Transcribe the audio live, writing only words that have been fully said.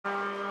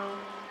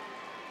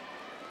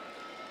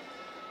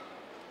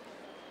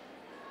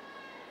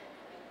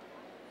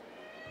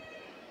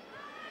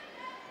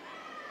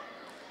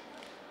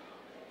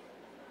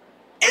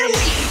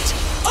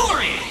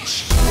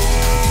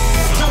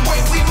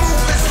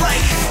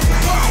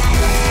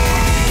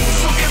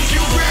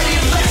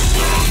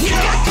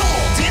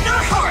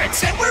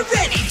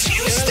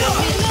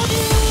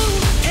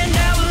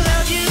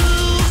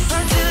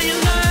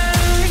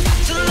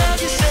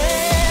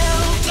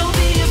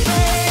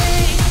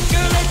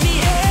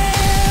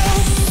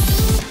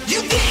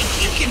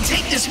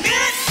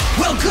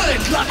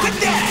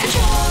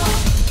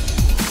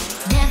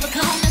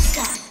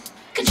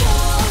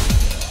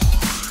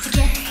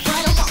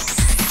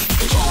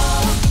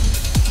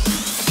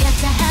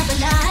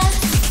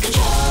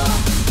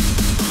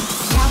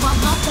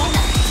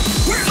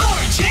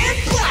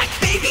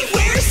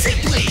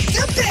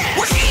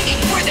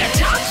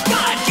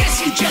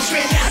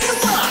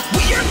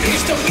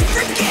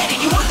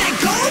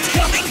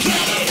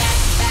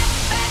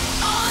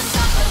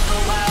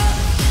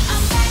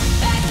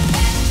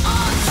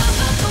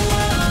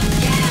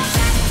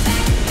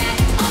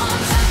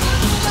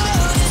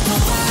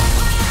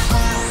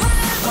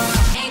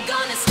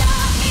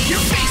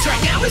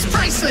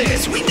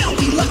this. We know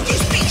we left you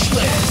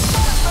speechless.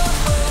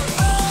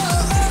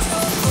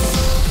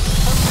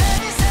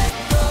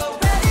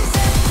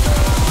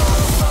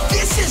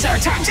 This is our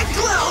time to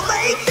glow.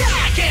 Lay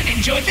back and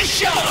enjoy the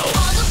show.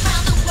 All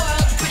around the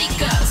world, pretty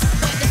girls.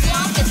 When the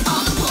vlog is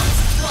all the boys.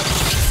 For the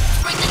drinks,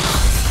 bring the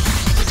noise.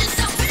 Put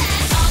yourself in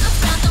it. All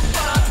around the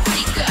world,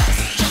 pretty girls.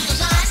 Jump the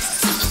line,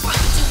 to the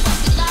front. Do what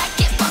we like,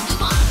 get what we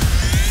want.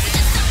 Put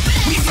yourself in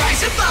it. We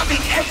rise above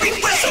in every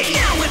way. So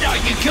now what are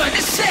you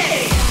gonna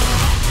say?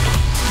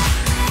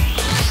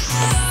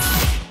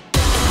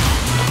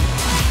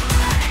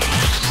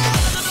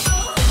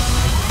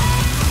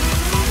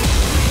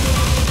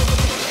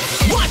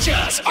 Watch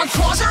us, our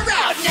claws are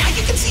out. Now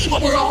you can see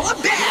what we're all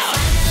about.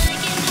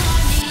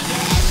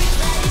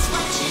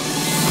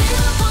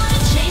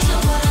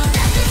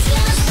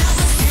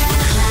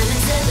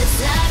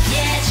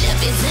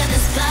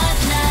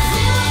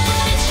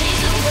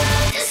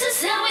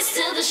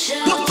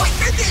 We'll fight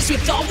for this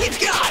with all we've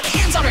got.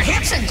 Hands on our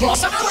hips and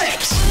gloss on our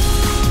lips.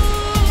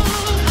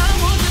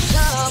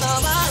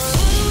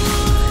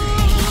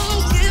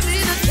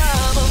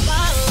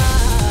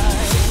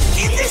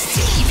 And this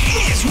team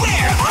is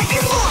where I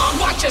belong.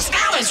 Watch us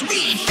now as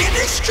we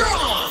finish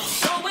strong.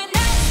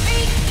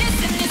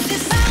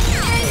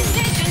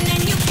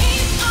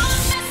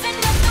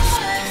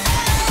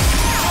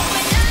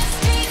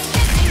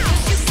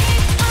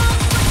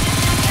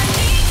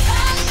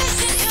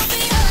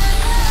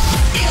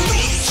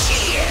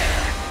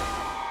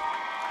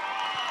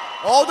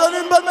 On donne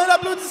une bonne main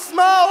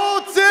d'applaudissement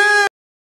au team!